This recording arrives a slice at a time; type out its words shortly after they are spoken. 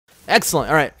Excellent.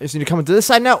 All right, I just need to come into this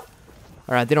side now. All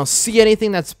right, they don't see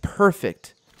anything. That's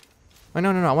perfect. Oh, no.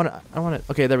 I want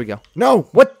to. Okay, there we go. No,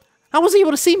 what? How was he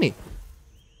able to see me?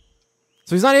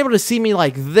 So he's not able to see me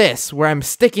like this, where I'm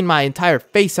sticking my entire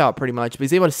face out pretty much, but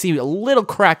he's able to see a little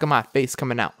crack of my face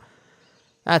coming out.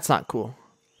 That's not cool.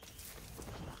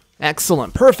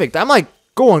 Excellent. Perfect. I'm like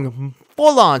going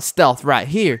full on stealth right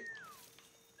here.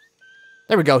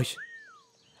 There we go.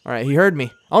 All right, he heard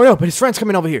me. Oh no, but his friend's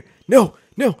coming over here. No,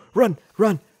 run.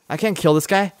 I can't kill this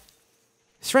guy.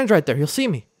 His friend's right there. He'll see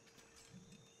me.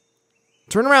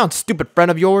 Turn around, stupid friend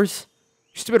of yours.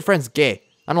 Your stupid friend's gay.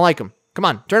 I don't like him. Come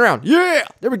on, turn around. Yeah,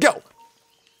 there we go.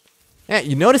 Yeah,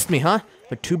 you noticed me, huh?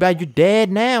 But too bad you're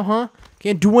dead now, huh?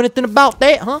 Can't do anything about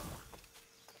that, huh?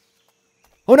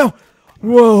 Oh no.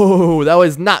 Whoa, that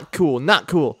was not cool. Not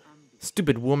cool.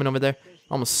 Stupid woman over there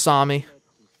almost saw me.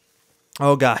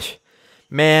 Oh gosh.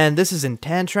 Man, this is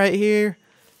intense right here.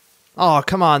 Oh,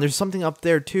 come on. There's something up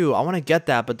there too. I want to get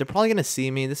that, but they're probably going to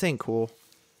see me. This ain't cool.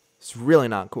 It's really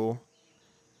not cool.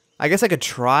 I guess I could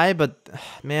try, but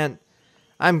man,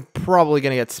 I'm probably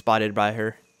going to get spotted by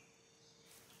her.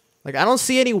 Like, I don't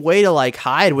see any way to like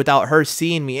hide without her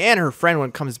seeing me and her friend when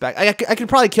it comes back. I could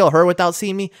probably kill her without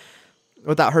seeing me.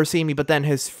 Without her seeing me, but then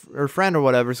her friend or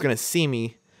whatever is going to see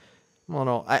me. Well,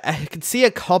 no, I could see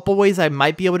a couple ways I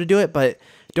might be able to do it, but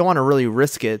don't want to really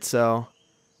risk it, so...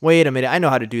 Wait a minute, I know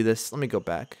how to do this. Let me go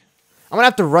back. I'm going to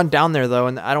have to run down there, though,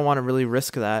 and I don't want to really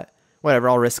risk that. Whatever,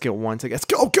 I'll risk it once, I guess.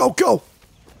 Go!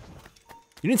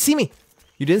 You didn't see me.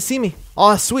 You didn't see me.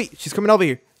 Oh, sweet. She's coming over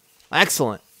here.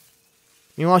 Excellent.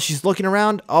 Meanwhile, she's looking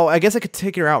around. Oh, I guess I could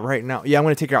take her out right now. Yeah, I'm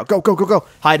going to take her out. Go.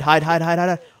 Hide.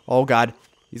 Oh, God.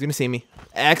 He's going to see me.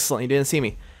 Excellent. He didn't see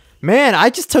me. Man,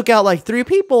 I just took out like 3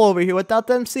 people over here without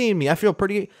them seeing me. I feel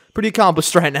pretty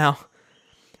accomplished right now.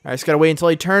 I just got to wait until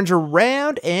he turns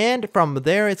around, and from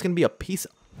there, it's going to be a piece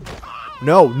of...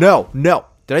 No.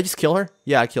 Did I just kill her?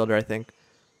 Yeah, I killed her, I think.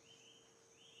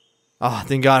 Oh,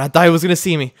 thank God. I thought he was going to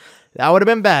see me. That would have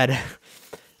been bad.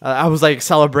 I was like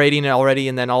celebrating it already,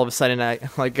 and then all of a sudden I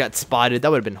like got spotted.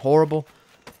 That would have been horrible.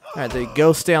 All right, there you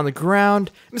go. Stay on the ground.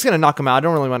 I'm just going to knock him out. I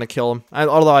don't really want to kill him.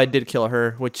 Although I did kill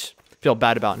her, which I feel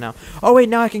bad about now. Oh, wait,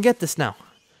 now I can get this now.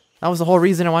 That was the whole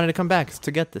reason I wanted to come back, is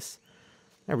to get this.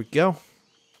 There we go.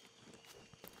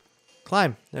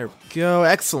 Climb. There we go.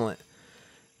 Excellent.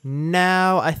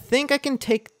 Now, I think I can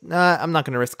take... I'm not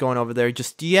going to risk going over there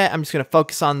just yet. I'm just going to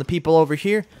focus on the people over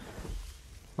here.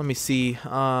 Let me see.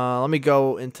 Let me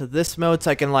go into this mode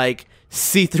so I can, like,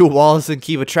 see through walls and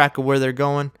keep a track of where they're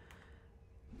going.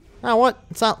 Oh, what?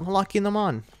 It's not locking them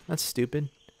on. That's stupid.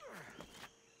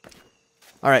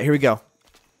 Alright, here we go.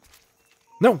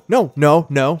 No.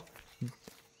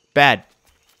 Bad.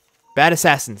 Bad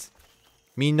assassins.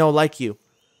 Me no like you.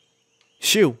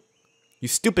 Shoo. You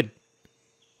stupid.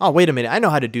 Oh, wait a minute. I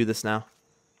know how to do this now.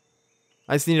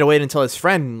 I just need to wait until his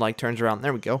friend, like, turns around.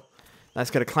 There we go. I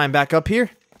just gotta climb back up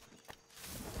here.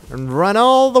 And run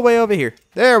all the way over here.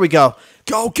 There we go.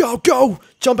 Go!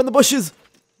 Jump in the bushes.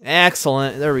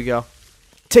 Excellent. There we go.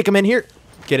 Take him in here.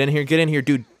 Get in here,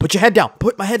 dude. Put your head down.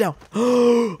 Put my head down.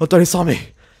 I thought he saw me.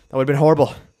 That would have been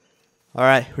horrible.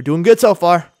 Alright, we're doing good so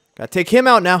far. Gotta take him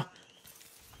out now.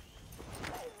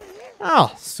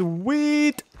 Oh,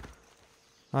 sweet.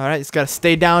 Alright, just gotta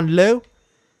stay down low.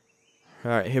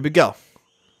 Alright, here we go.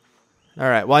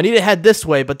 Alright, well, I need to head this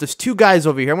way, but there's 2 guys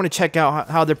over here. I want to check out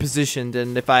how they're positioned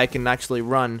and if I can actually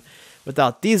run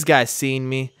without these guys seeing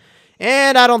me.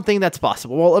 And I don't think that's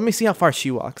possible. Well, let me see how far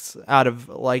she walks out of,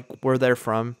 like, where they're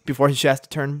from before she has to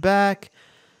turn back.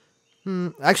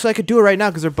 Actually, I could do it right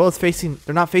now because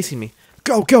they're not facing me.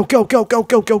 Go.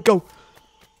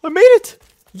 I made it.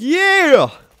 Yeah.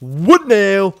 What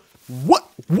now?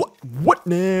 What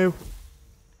now?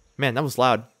 Man, that was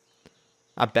loud.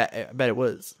 I bet it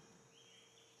was.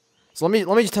 So let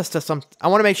me just test some. I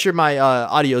want to make sure my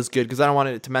audio is good because I don't want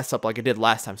it to mess up like I did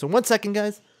last time. So 1 second,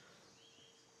 guys.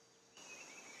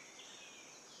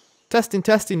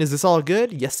 Testing. Is this all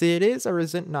good? Yes, it is, or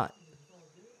is it not?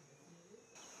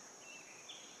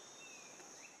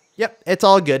 Yep, it's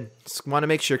all good. Just want to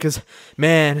make sure, because,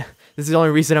 man, this is the only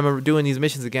reason I'm doing these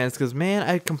missions again. Is because, man,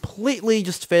 I completely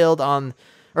just failed on,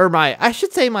 or I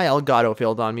should say my Elgato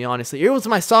failed on me, honestly. It was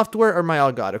my software or my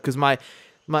Elgato, because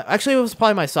actually, it was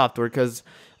probably my software, because,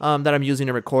 that I'm using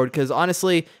to record, because,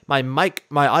 honestly, my mic,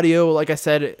 my audio, like I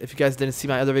said, if you guys didn't see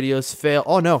my other videos, fail.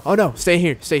 Oh, no, stay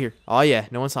here. Oh, yeah,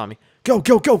 no one saw me. Go.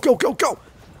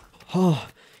 Oh,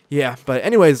 yeah, but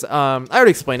anyways, I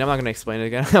already explained it. I'm not going to explain it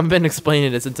again. I've been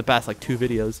explaining it since the past, like, 2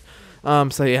 videos.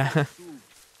 So, yeah.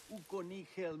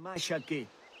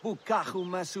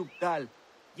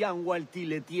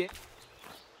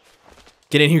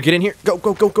 Get in here, get in here. Go,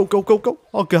 go, go, go, go, go, go.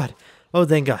 Oh, God. Oh,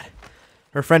 thank God.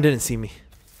 Her friend didn't see me.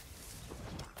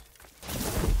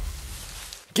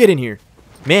 Get in here.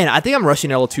 Man, I think I'm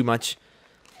rushing it a little too much.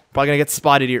 Probably gonna get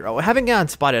spotted here. Oh, I haven't gotten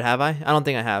spotted, have I? I don't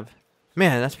think I have.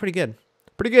 Man, that's pretty good.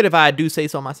 Pretty good if I do say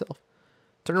so myself.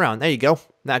 Turn around. There you go.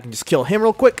 Now I can just kill him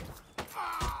real quick.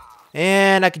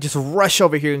 And I can just rush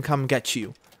over here and come get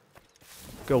you.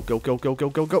 Go, go, go, go, go,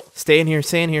 go, go. Stay in here,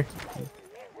 stay in here.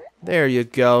 There you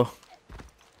go.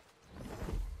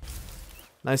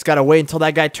 I just gotta wait until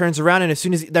that guy turns around, and as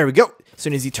soon as there we go. As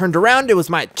soon as he turned around, it was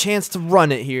my chance to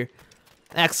run it here.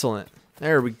 Excellent.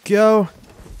 There we go.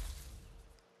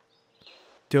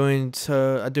 Doing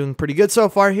pretty good so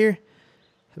far here.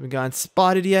 Haven't gotten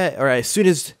spotted yet. All right, as soon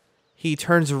as he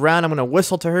turns around, I'm gonna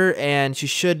whistle to her, and she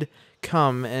should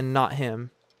come, and not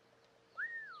him.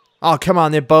 Oh, come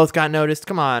on! They both got noticed.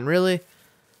 Come on, really?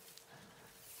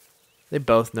 They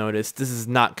both noticed. This is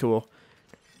not cool.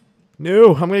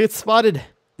 No, I'm gonna get spotted.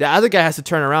 The other guy has to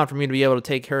turn around for me to be able to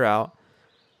take her out.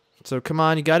 So come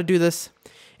on, you gotta do this.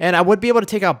 And I would be able to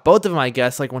take out both of them, I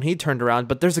guess, like when he turned around.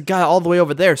 But there's a guy all the way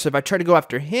over there, so if I try to go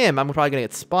after him, I'm probably gonna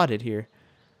get spotted here.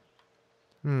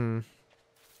 You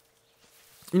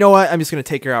know what? I'm just gonna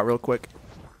take her out real quick.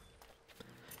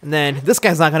 And then this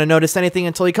guy's not gonna notice anything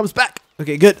until he comes back.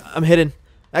 Okay, good. I'm hidden.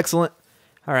 Excellent.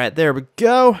 All right, there we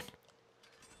go.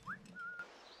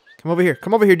 Come over here.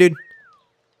 Come over here, dude.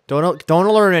 Don't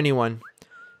alert anyone.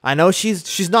 I know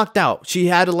she's knocked out. She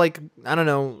had like, I don't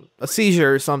know, a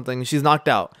seizure or something. She's knocked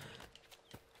out.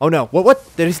 Oh no. What?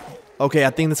 Okay, I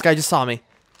think this guy just saw me.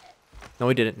 No,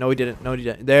 he didn't. No, he didn't. No, he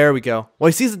didn't. There we go. Well,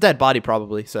 he sees a dead body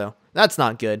probably, so that's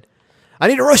not good. I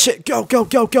need to rush it. Go, go,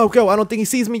 go, go, go. I don't think he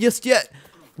sees me just yet.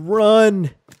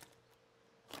 Run.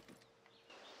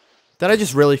 Did I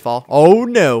just really fall? Oh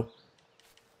no.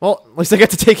 Well, at least I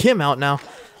get to take him out now.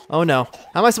 Oh no.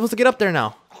 How am I supposed to get up there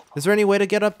now? Is there any way to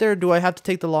get up there, or do I have to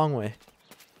take the long way?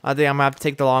 I think I'm gonna have to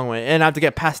take the long way, and I have to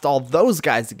get past all those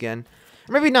guys again.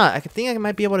 Or maybe not. I think I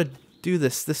might be able to do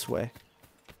this way.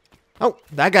 Oh,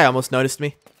 that guy almost noticed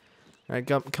me. All right,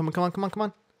 go, come on, come on, come on, come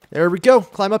on. There we go.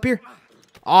 Climb up here.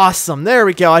 Awesome. There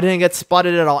we go. I didn't get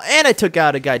spotted at all, and I took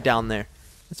out a guy down there.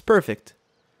 That's perfect.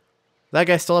 That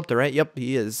guy's still up there, right? Yep,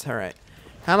 he is. All right.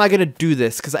 How am I gonna do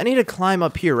this? Because I need to climb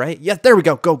up here, right? Yeah, there we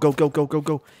go. Go, go, go, go, go,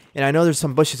 go. And I know there's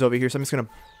some bushes over here, so I'm just gonna...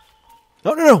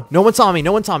 No, no, no. No one saw me.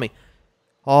 No one saw me.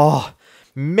 Oh,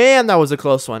 man, that was a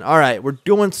close one. All right, we're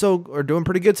doing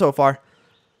pretty good so far.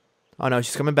 Oh, no,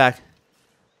 she's coming back.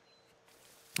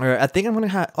 All right, I think I'm going to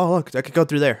have... Oh, look, I could go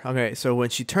through there. Okay, so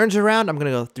when she turns around, I'm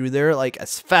going to go through there, like,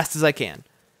 as fast as I can.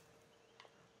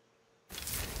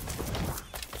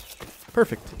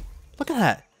 Perfect. Look at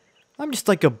that. I'm just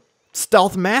like a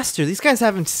stealth master. These guys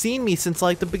haven't seen me since,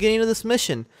 like, the beginning of this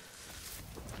mission.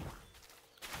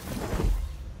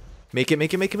 Make it,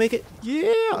 make it, make it, make it.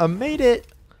 Yeah, I made it.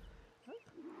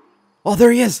 Oh,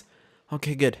 there he is.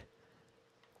 Okay, good.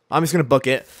 I'm just going to book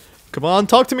it. Come on,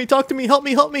 talk to me, help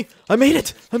me, help me. I made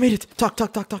it, I made it. Talk,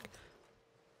 talk, talk, talk.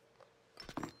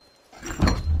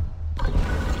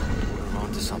 I'm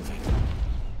onto something.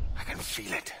 I can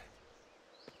feel it.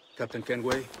 Captain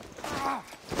Kenway?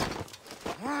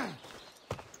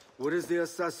 Where is the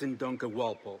assassin, Duncan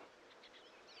Walpole?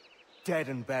 Dead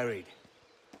and buried.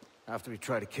 After he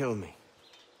tried to kill me.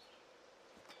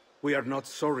 We are not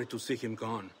sorry to see him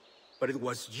gone, but it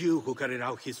was you who carried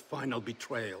out his final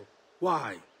betrayal.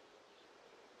 Why?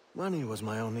 Money was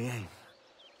my only aim.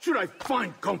 Should I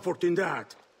find comfort in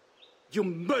that? You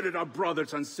murdered our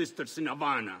brothers and sisters in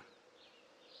Havana.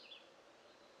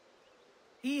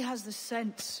 He has the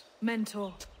sense,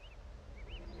 Mentor.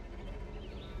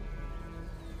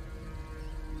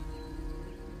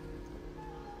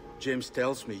 James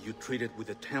tells me you treated with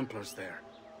the Templars there.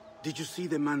 Did you see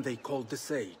the man they called the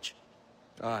Sage?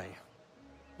 Aye.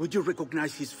 Would you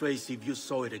recognize his face if you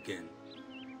saw it again?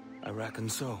 I reckon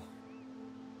so.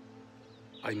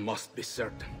 I must be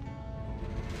certain.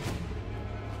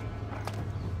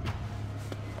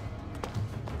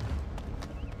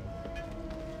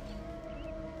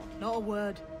 Not a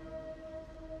word.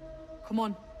 Come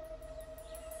on.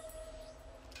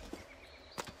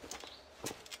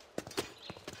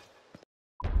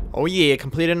 Oh yeah,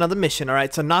 completed another mission.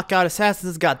 Alright, so Knockout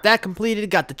Assassins got that completed,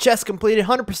 got the chest completed,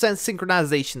 100%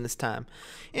 synchronization this time.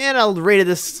 And I rated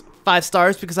this 5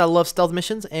 stars because I love stealth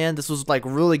missions, and this was like a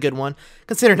really good one,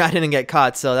 considering I didn't get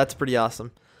caught, so that's pretty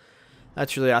awesome.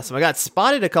 That's really awesome. I got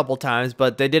spotted a couple times,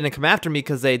 but they didn't come after me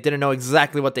because they didn't know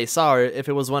exactly what they saw, or if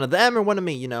it was one of them or one of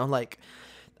me, you know, like,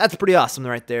 that's pretty awesome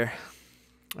right there.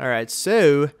 Alright,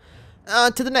 so,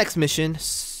 to the next mission.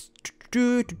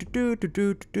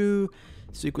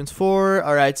 Sequence 4.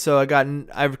 All right, so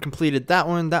I've completed that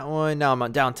one. Now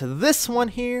I'm down to this one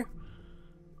here.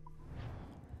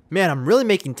 Man, I'm really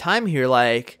making time here.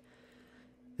 Like,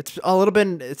 it's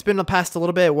been past a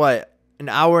little bit. What, an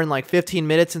hour and like 15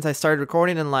 minutes since I started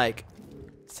recording, and like,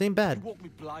 this ain't bad. You walked me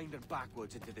blind and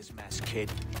backwards into this mess,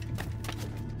 kid.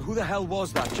 Who the hell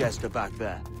was that jester back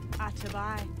there?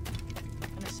 Atabai,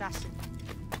 an assassin,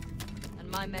 and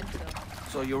my mentor.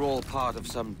 So you're all part of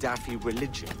some daffy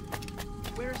religion?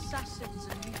 We're assassins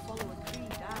and we follow a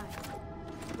creed, aye.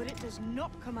 But it does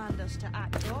not command us to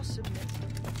act or submit,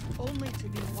 only to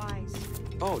be wise.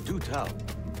 Oh, do tell.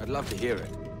 I'd love to hear it.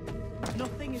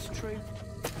 Nothing is true.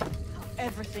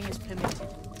 Everything is permitted.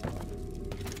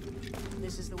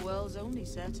 This is the world's only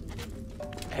certainty.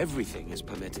 Everything is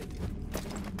permitted.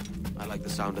 I like the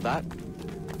sound of that.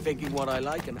 Thinking what I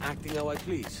like and acting how I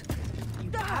please. You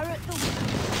parrot the wind.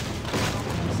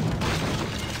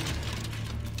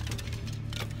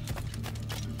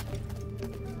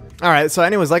 Alright, so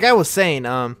anyways, like I was saying,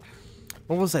 what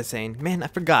was I saying? Man, I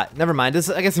forgot. Never mind.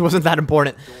 I guess it wasn't that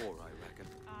important. Door, I reckon.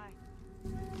 Aye.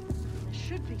 There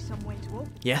should be some way to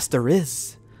open. Yes, there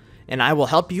is. And I will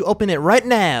help you open it right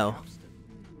now.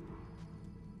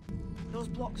 Those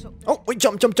blocks up there. Oh, wait,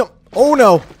 jump. Oh,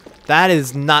 no. That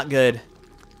is not good.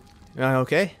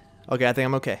 Okay? Okay, I think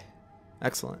I'm okay.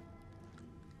 Excellent.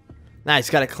 Nice,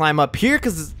 gotta climb up here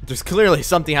because there's clearly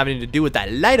something having to do with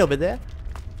that light over there.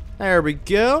 There we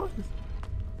go.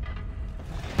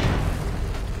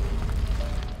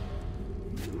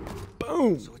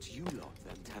 Boom. So it's you lot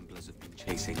them Templars have been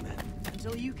chasing then?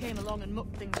 Until you came along and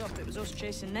mucked things up, it was us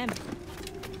chasing them.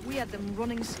 We had them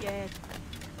running scared.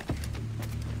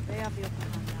 They have the upper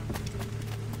hand now.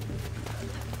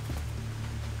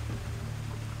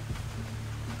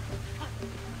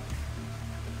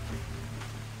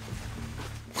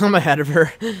 I'm ahead of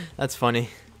her. That's funny.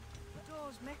 The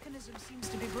door's mechanism seems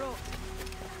to be broke.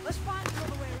 Let's find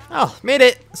another way around. Oh, made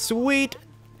it. Sweet.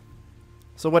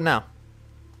 So what now?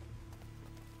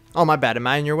 Oh, my bad. Am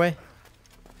I in your way?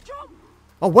 Jump!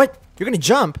 Oh, what? You're gonna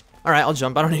jump? All right, I'll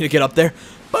jump. I don't need to get up there.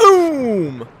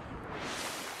 Boom!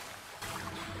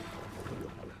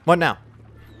 What now?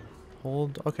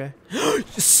 Hold. Okay.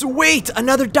 Sweet!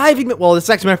 Another diving mission. Well, this is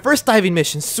actually my first diving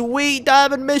mission. Sweet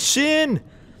diving mission!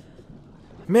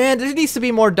 Man, there needs to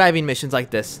be more diving missions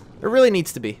like this. There really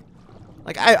needs to be.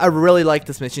 Like, I really like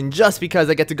this mission just because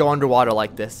I get to go underwater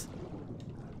like this.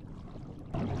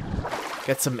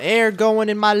 Get some air going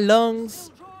in my lungs.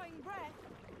 Still drawing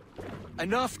breath.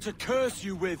 Enough to curse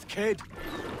you with, kid.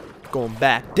 Going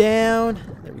back down.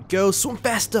 There we go. Swim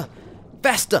faster.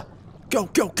 Faster. Go.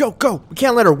 We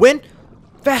can't let her win.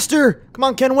 Faster. Come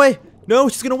on, Kenway. No,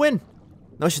 she's going to win.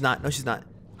 No, she's not.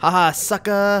 Haha,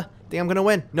 sucker. Think I'm going to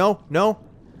win. No.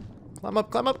 Climb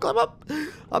up.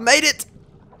 I made it.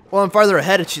 Well, I'm farther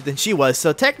ahead than she was,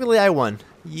 so technically I won.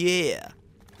 Yeah.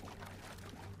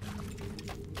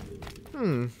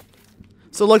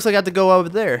 So it looks like I have to go over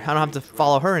there. I don't have to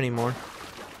follow her anymore.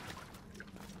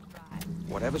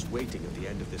 Whatever's waiting at the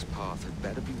end of this path had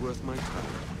better be worth my time.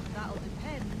 That'll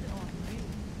depend on you.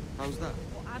 How's that?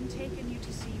 What I'm taking you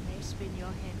to see may spin your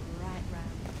head right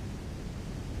round.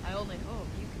 I only hope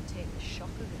you can take the shock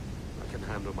of it. I can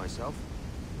handle myself.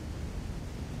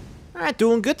 Alright,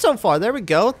 doing good so far. There we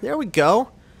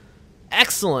go.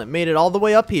 Excellent. Made it all the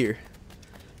way up here.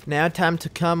 Now time to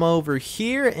come over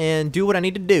here and do what I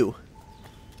need to do.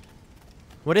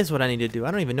 What is what I need to do? I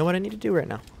don't even know what I need to do right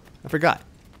now. I forgot.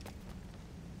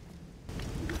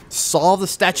 Solve the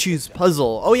statue's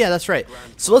puzzle. Oh yeah, that's right.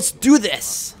 So let's do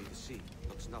this.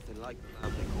 Looks nothing like the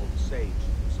land they call the Sage,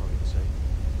 I'm sorry to say.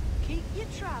 Keep your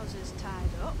trousers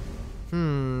tied up.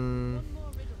 Hmm. One more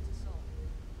riddle to solve.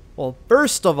 Well,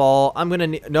 first of all, I'm gonna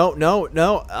need. No.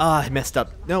 Ah, I messed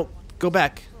up. No, go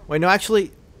back. Wait, no,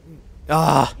 actually.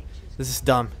 Ah, this is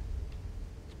dumb.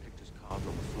 Pictures carved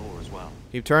on the floor as well.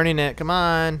 Keep turning it. Come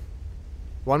on.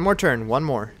 One more turn. One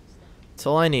more. That's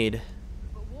all I need.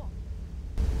 But what?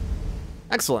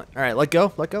 Excellent. All right, let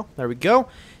go. There we go.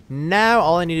 Now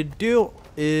all I need to do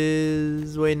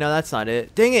is wait. No, that's not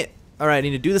it. Dang it. All right, I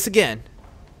need to do this again.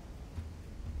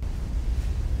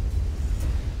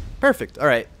 Perfect. All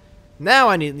right. Now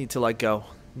I need to let go.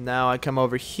 Now I come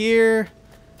over here.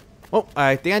 Oh,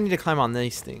 I think I need to climb on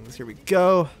these things. Here we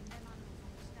go.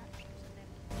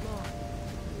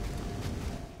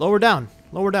 Lower down,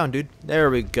 dude. There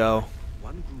we go.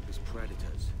 One group is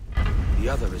predators, the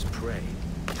other is prey.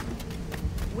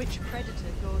 Which predator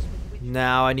goes with which?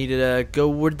 Now I need to go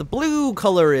where the blue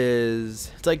color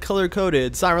is. It's like color coded.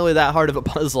 It's not really that hard of a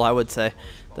puzzle, I would say.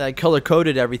 That I color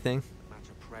coded everything. Match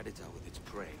a predator with its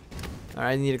prey.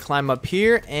 Alright, I need to climb up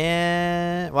here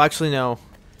and... Well, actually, no.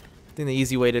 I think the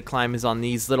easy way to climb is on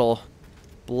these little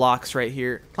blocks right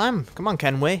here. Climb. Come on,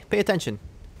 Kenway. Pay attention.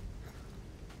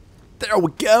 There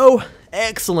we go.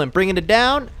 Excellent. Bringing it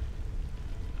down.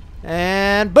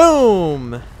 And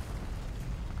boom.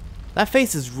 That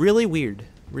face is really weird.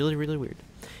 Really, really weird.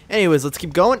 Anyways, let's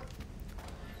keep going.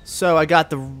 So I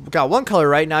got one color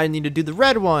right now. I need to do the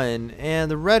red one, and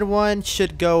the red one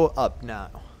should go up now.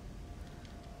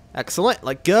 Excellent.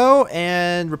 Let go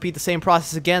and repeat the same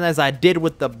process again as I did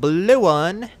with the blue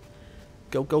one.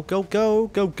 Go, go, go, go,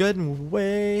 go, good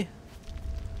way.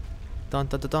 Dun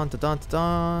dun dun dun dun dun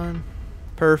dun.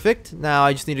 Perfect. Now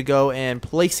I just need to go and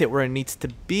place it where it needs to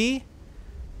be.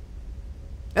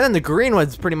 And then the green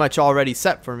one's pretty much already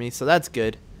set for me, so that's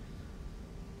good.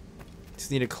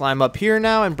 Just need to climb up here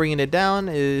now, and bringing it down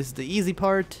is the easy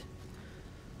part.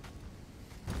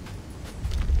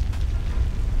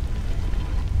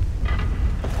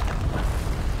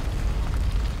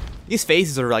 These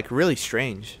faces are like really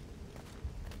strange.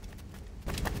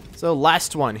 So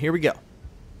last one, here we go.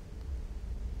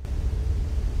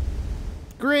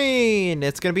 Green!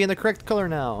 It's gonna be in the correct color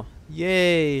now.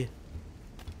 Yay!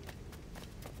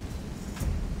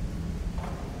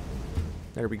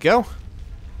 There we go.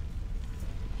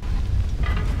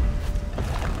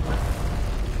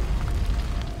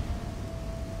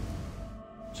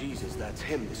 Jesus, that's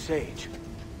him, the sage.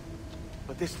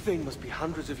 But this thing must be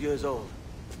hundreds of years old.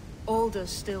 Older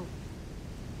still.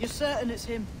 You're certain it's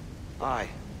him? Aye.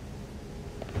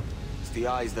 It's the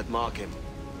eyes that mark him.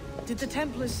 Did the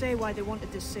Templars say why they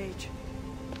wanted this sage?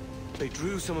 They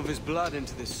drew some of his blood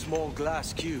into this small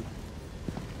glass cube.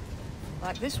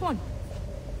 Like this one?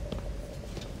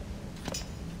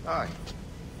 Aye.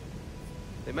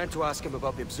 They meant to ask him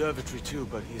about the observatory too,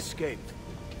 but he escaped.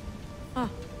 Huh.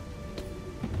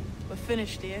 We're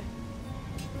finished here.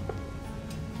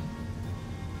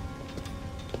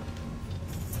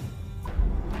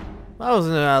 That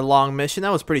wasn't a long mission. That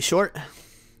was pretty short.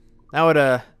 That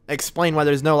would explain why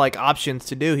there's no like options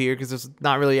to do here, because there's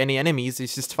not really any enemies.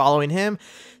 It's just following him,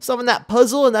 solving that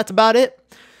puzzle, and that's about it.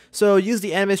 So use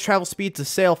the enemy's travel speed to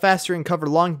sail faster and cover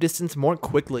long distance more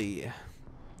quickly.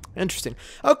 Interesting.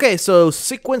 Okay, so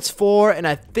sequence 4, and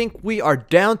I think we are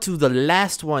down to the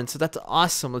last one. So that's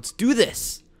awesome. Let's do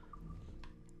this.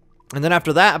 And then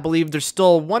after that, I believe there's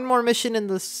still one more mission in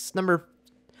this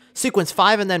sequence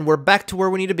 5, and then we're back to where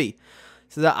we need to be.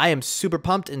 So that I am super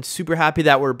pumped and super happy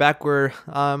that we're back where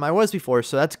I was before.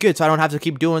 So that's good. So I don't have to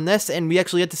keep doing this, and we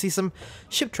actually get to see some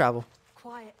ship travel.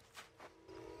 Quiet.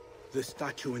 The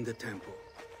statue in the temple.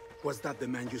 Was that the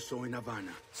man you saw in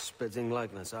Havana? Spitting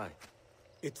likeness, aye.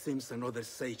 It seems another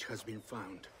sage has been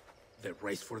found. The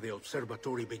race for the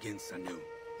observatory begins anew.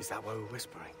 Is that why we're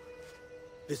whispering?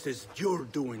 This is your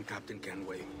doing, Captain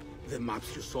Kenway. The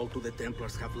maps you sold to the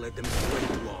Templars have led them straight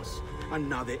to us. And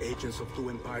now the agents of two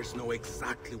empires know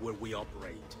exactly where we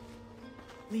operate.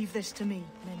 Leave this to me,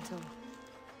 Mentor.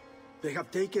 They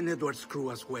have taken Edward's crew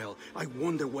as well. I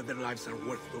wonder what their lives are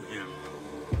worth to him.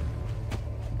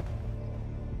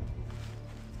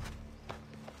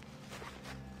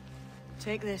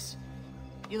 Take this.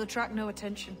 You'll attract no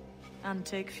attention, and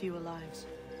take fewer lives.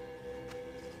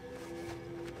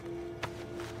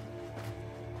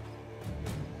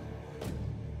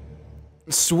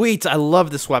 Sweet, I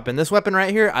love this weapon. This weapon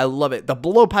right here, I love it. The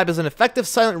blowpipe is an effective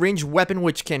silent range weapon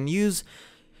which can use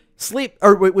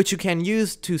which you can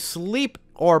use to sleep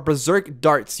or berserk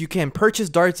darts. You can purchase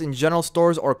darts in general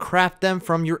stores or craft them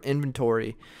from your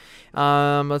inventory.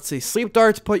 Let's see. Sleep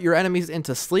darts put your enemies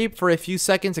into sleep for a few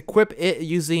seconds. Equip it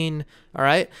using,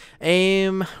 alright,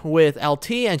 aim with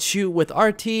LT and shoot with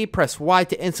RT. Press Y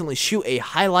to instantly shoot a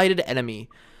highlighted enemy.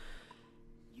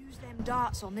 Use them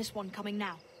darts on this one coming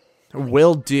now.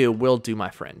 Will do, my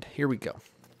friend. Here we go.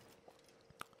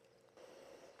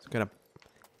 So I'm gonna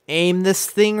aim this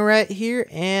thing right here,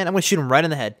 and I'm gonna shoot him right in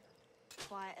the head.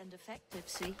 Quiet and effective,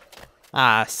 see?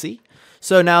 Ah, see?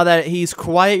 So now that he's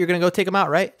quiet, you're gonna go take him out,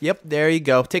 right? Yep, there you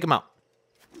go. Take him out.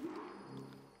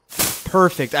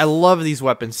 Perfect. I love these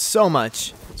weapons so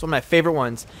much. It's one of my favorite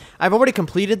ones. I've already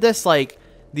completed this, like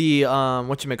the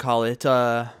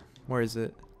whatchamacallit, where is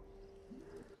it?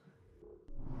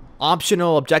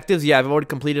 Optional objectives. Yeah, I've already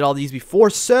completed all these before,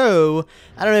 so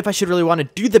I don't know if I should really want to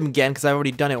do them again because I've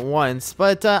already done it once,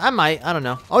 but I might. I don't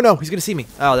know. Oh no, he's gonna see me.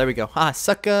 Oh, there we go. Ah,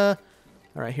 sucker.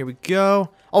 All right, here we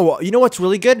go. Oh, you know what's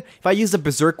really good? If I use the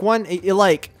berserk one, it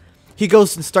like he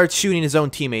goes and starts shooting his own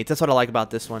teammates. That's what I like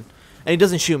about this one, and he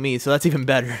doesn't shoot me, so that's even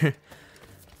better.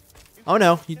 Oh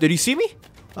no, did you see me?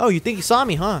 Oh, you think you saw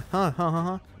me, huh?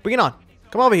 Huh? Bring it on.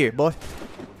 Come over here, boy.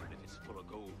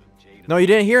 No, you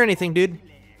didn't hear anything, dude.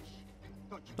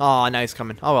 Oh, now he's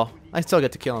coming. Oh well, I still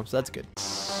get to kill him, so that's good.